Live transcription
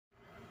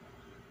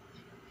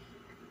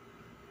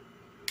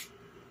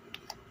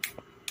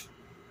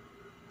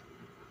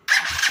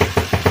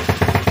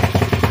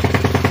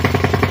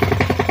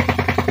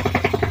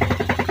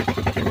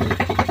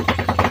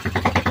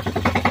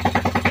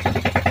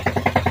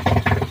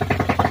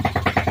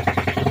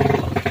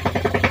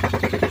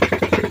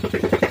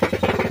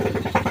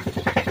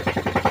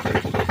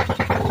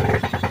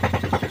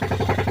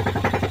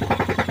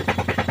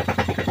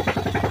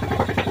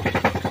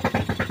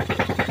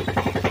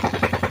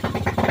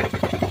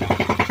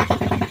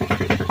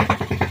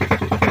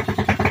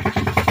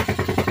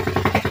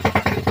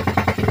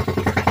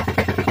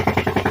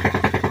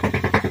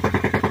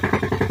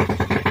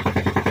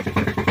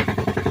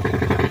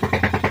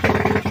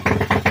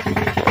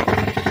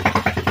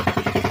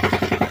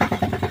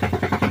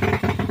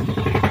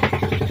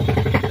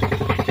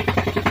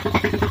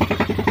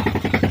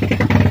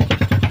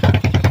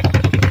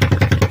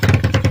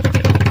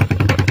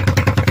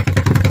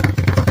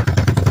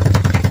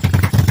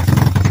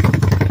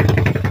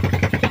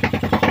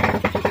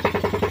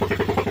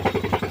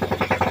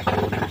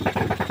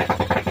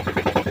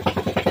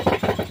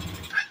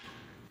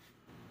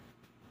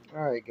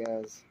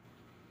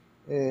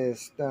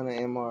Stunner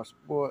MR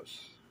Sports.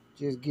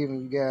 Just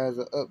giving you guys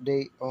an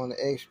update on the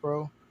X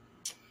Pro.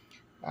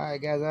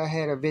 Alright guys, I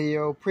had a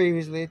video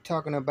previously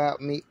talking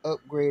about me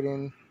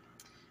upgrading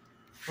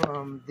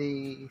from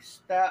the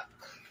stock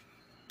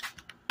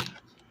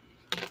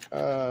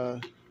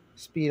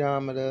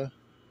speedometer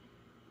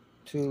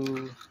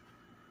to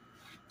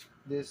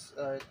this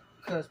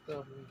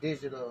custom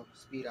digital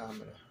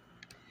speedometer.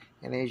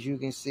 And as you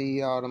can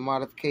see, all the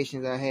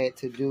modifications I had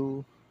to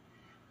do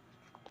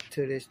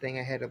to this thing,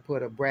 I had to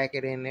put a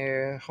bracket in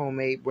there,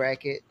 homemade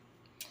bracket,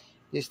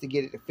 just to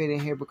get it to fit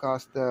in here,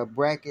 because the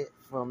bracket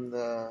from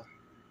the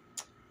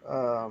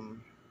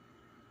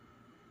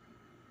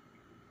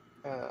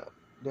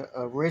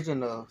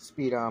original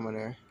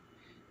speedometer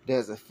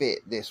doesn't fit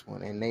this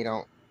one, and they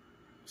don't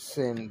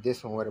send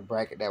this one with a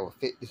bracket that will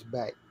fit this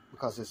back,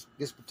 because it's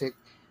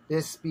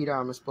this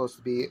speedometer is supposed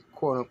to be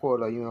quote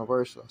unquote a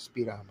universal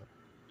speedometer,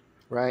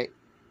 right?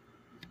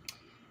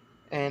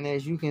 And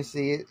as you can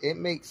see, it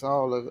makes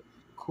all the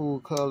cool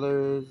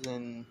colors,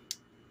 and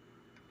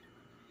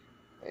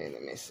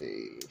let me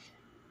see,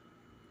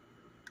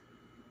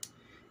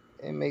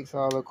 it makes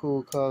all the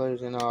cool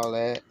colors and all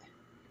that,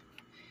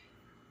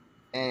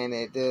 and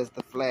it does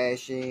the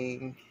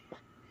flashing.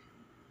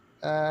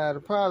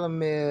 The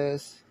problem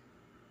is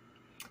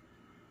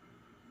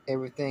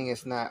everything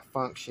is not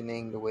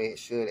functioning the way it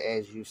should,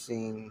 as you've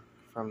seen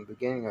from the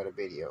beginning of the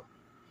video,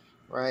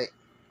 right?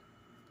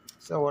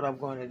 So what I'm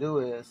going to do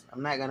is,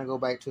 I'm not going to go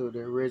back to the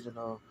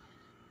original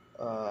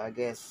I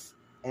guess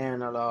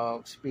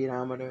analog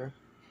speedometer.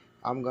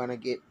 I'm going to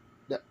get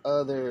the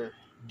other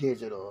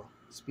digital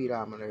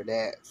speedometer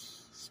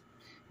that's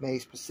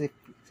made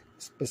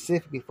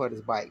specifically for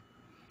this bike,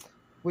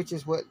 which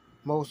is what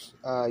most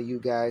you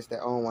guys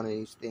that own one of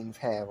these things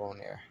have on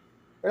there.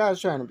 But I was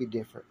trying to be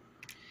different,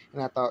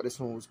 and I thought this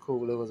one was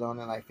cool. It was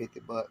only like 50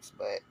 bucks,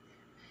 but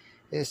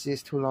it's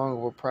just too long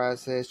of a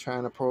process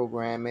trying to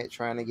program it,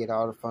 trying to get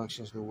all the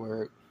functions to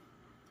work,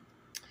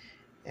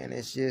 and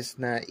it's just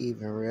not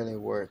even really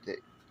worth it,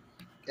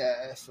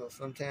 guys. So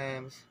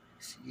sometimes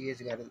you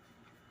just gotta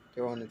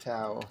throw in the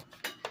towel,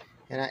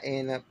 and I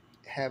end up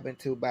having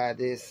to buy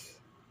this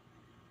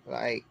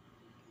like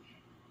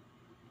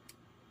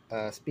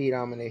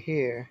speedometer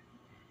here,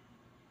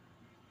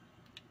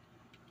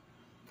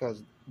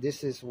 because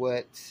this is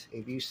what,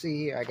 if you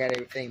see here, I got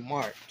everything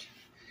marked,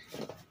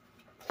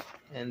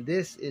 and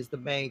this is the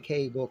main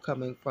cable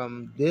coming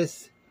from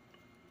this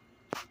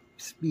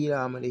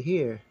speedometer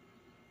here,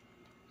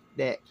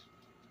 that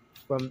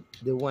from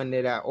the one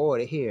that I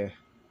ordered here,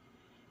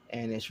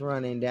 and it's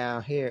running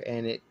down here,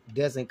 and it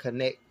doesn't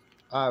connect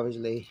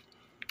obviously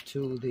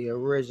to the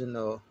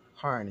original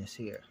harness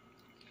here.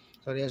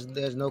 So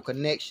there's no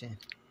connection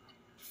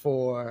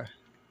for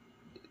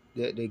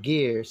the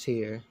gears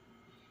here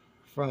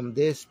from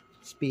this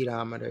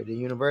speedometer, the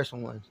universal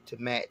one, to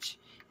match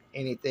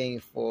anything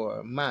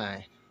for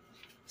mine.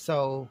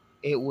 So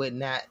it would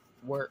not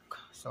work.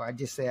 So I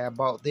just say I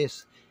bought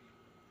this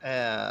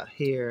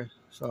here,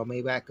 so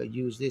maybe I could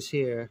use this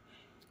here,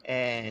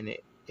 and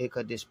it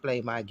could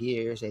display my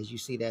gears. As you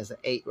see, there's an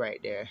 8 right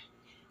there,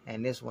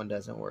 and this one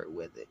doesn't work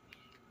with it,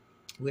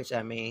 which,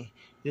 I mean,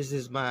 this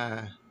is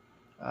my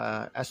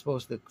I'm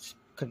supposed to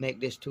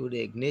connect this to the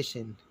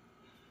ignition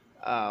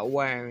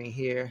wiring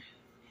here,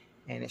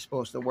 and it's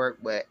supposed to work,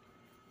 but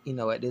you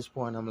know, at this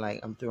point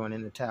I'm throwing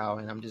in the towel,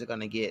 and I'm just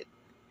gonna get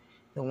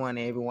the one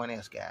everyone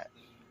else got.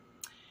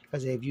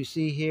 Because if you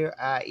see here,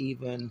 I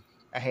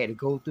had to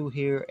go through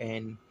here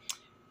and,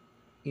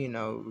 you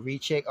know,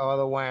 recheck all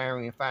the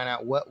wiring and find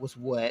out what was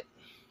what,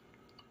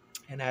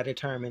 and I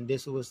determined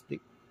this was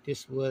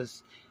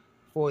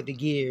for the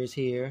gears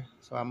here,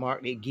 so I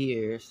marked it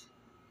gears,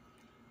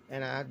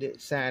 and I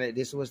decided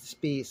this was the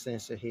speed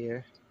sensor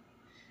here,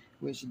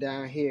 which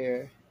down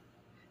here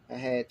I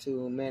had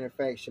to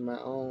manufacture my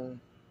own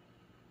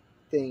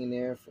thing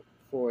there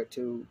for it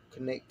to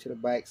connect to the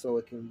bike so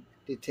it can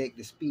detect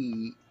the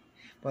speed.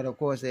 But of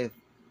course, if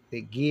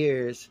the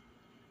gears,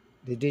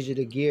 the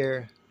digital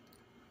gear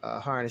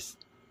harness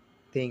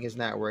thing is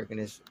not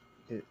working,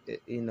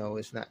 you know,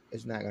 it's not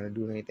going to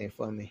do anything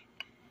for me.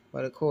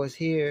 But of course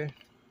here,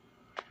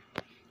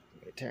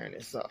 let me turn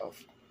this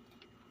off.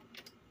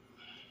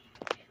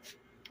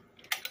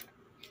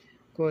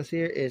 Of course,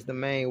 here is the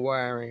main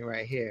wiring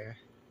right here,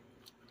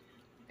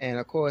 and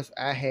of course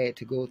I had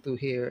to go through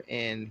here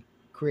and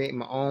create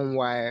my own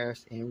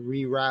wires and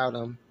reroute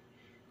them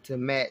to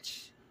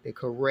match the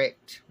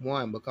correct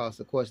one, because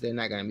of course they're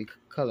not going to be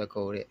color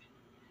coded.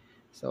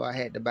 So I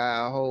had to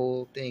buy a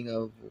whole thing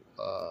of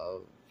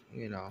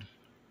you know,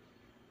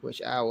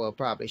 which I will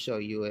probably show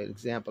you an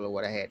example of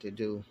what I had to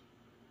do.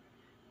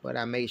 But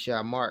I made sure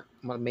I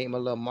made my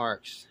little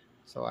marks,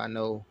 so I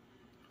know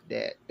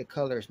that the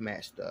colors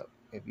matched up.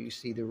 If you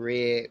see the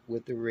red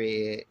with the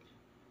red,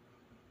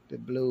 the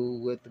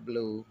blue with the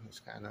blue, it's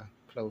kind of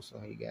close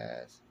on you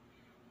guys.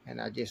 And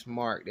I just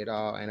marked it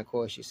all, and of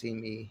course you see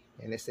me,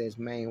 and it says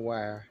main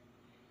wire,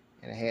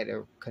 and I had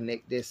to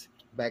connect this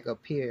back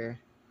up here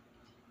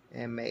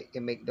and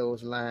make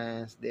those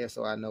lines there,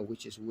 so I know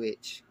which is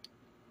which.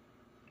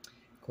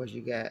 Of course,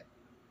 you got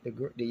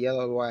the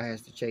yellow wire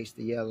has to chase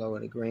the yellow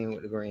and the green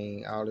with the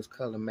green, all this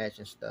color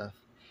matching stuff.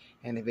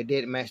 And if it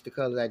didn't match the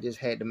colors, I just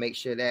had to make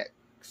sure that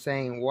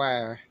same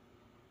wire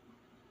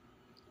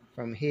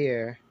from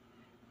here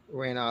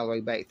ran all the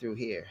way back through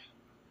here,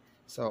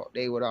 so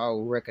they would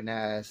all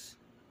recognize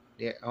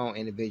their own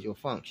individual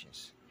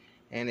functions.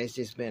 And it's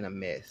just been a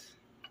mess.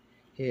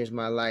 Here's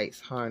my lights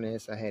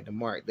harness. I had to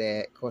mark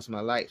that. Of course, my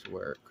lights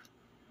work,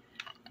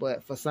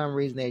 but for some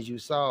reason, as you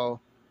saw,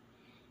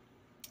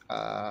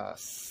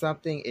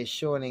 something is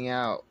shorting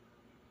out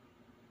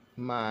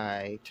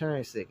my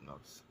turn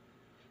signals.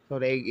 So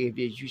if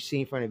you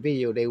seen from the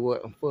video, they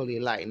weren't fully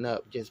lighting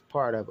up. Just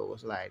part of it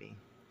was lighting.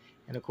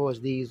 And of course,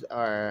 these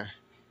are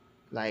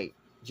like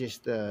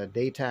just the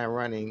daytime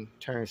running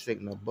turn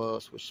signal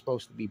bulbs, which are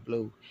supposed to be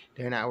blue.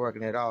 They're not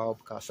working at all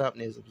because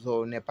something is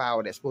absorbing their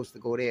power that's supposed to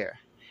go there.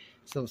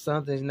 So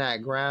something's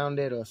not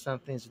grounded, or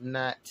something's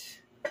not,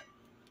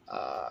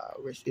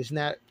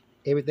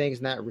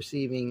 everything's not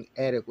receiving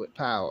adequate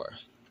power.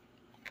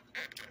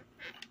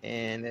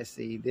 And let's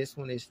see, this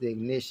one is the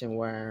ignition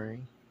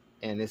wiring,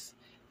 and it's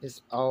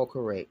all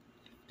correct.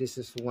 This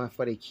is one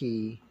for the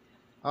key.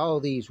 All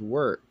these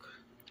work.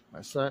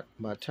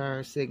 My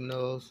turn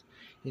signals,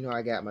 you know,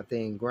 I got my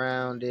thing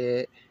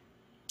grounded.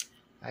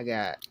 I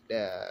got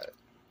the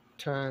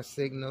turn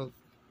signal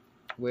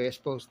where it's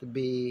supposed to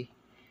be.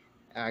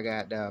 I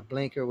got the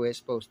blinker where it's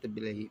supposed to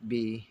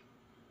be.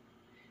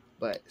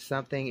 But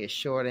something is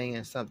shorting,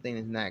 and something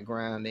is not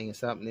grounding, and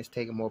something is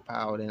taking more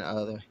power than the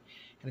other.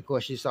 And of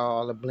course, you saw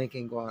all the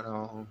blinking going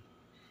on.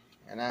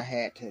 And I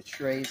had to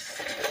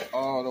trace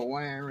all the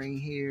wiring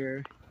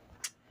here.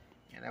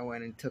 And I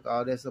went and took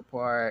all this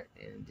apart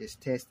and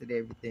just tested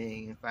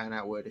everything and found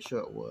out where the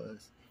short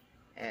was.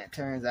 And it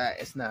turns out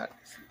it's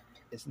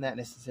not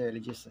necessarily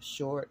just a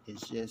short.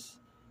 It's just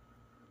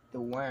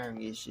the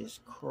wiring is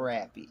just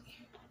crappy.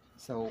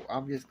 So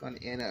I'm just going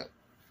to end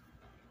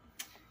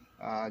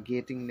up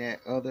getting that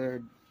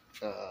other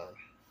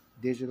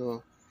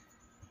digital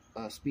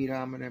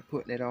speedometer,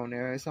 putting it on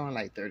there. It's only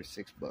like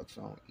 36 bucks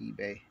on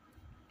eBay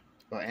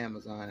or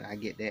Amazon, and I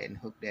get that and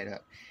hook that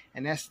up.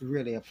 And that's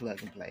really a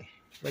plug and play.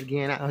 But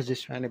again, I was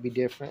just trying to be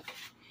different.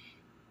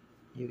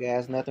 You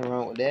guys, nothing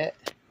wrong with that.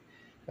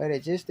 But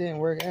it just didn't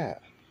work out.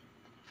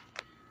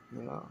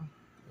 You know,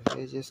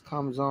 it just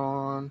comes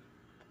on,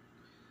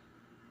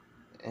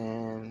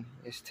 and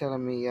it's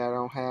telling me I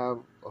don't have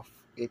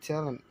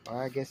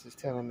I guess it's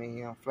telling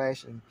me I'm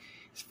flashing.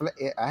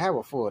 I have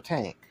a full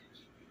tank.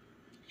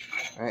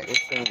 All right, this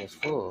thing is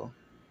full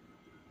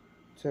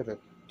to the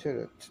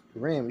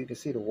rim. You can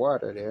see the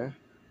water there,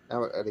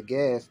 the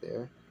gas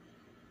there.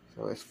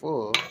 So it's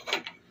full,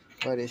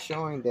 but it's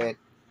showing that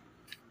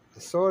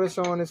it's sort of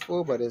showing it's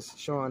full, but it's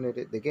showing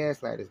that the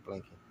gas light is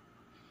blinking.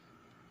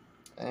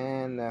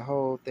 And the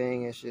whole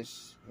thing is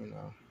just, you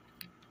know,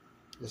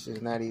 this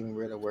is not even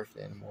really worth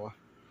it anymore.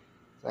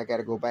 So I got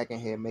to go back in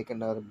here and make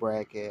another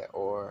bracket,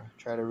 or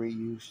try to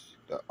reuse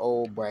the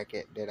old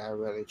bracket that I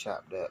really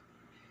chopped up.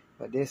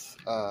 But this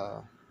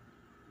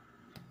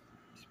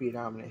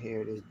speedometer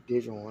here, this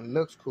digital one,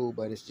 looks cool,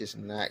 but it's just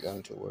not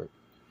going to work.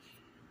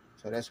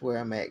 So that's where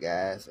I'm at,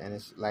 guys, and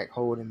it's like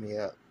holding me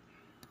up.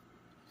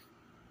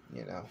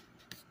 You know,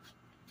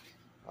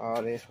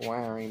 all this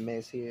wiring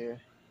mess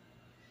here.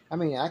 I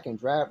mean, I can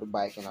drive the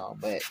bike and all,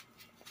 but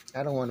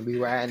I don't want to be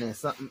riding in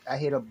something. I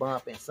hit a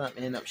bump and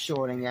something end up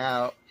shorting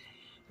out,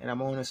 and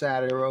I'm on the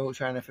side of the road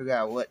trying to figure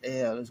out what the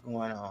hell is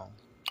going on.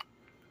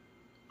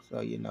 So,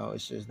 you know,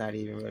 it's just not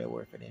even really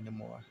worth it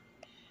anymore.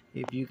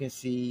 If you can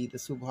see the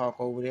Super Hawk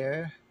over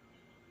there,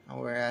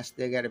 where I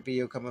still got a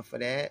video coming for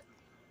that.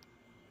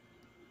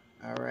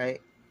 Alright,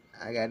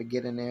 I got to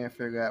get in there and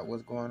figure out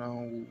what's going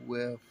on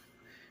with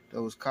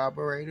those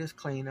carburetors,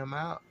 clean them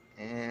out,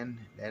 and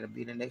that'll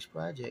be the next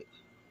project.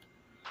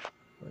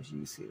 Of course,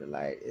 you see the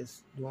light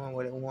is doing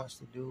what it wants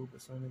to do, but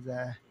as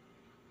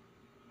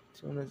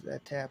soon as I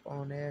tap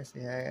on there, see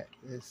I got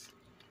this,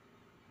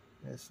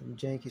 there's some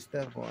janky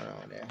stuff going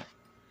on there.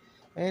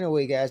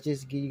 Anyway, guys,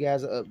 just to give you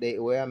guys an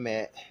update where I'm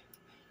at.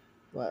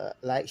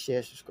 Like,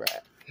 share,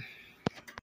 subscribe.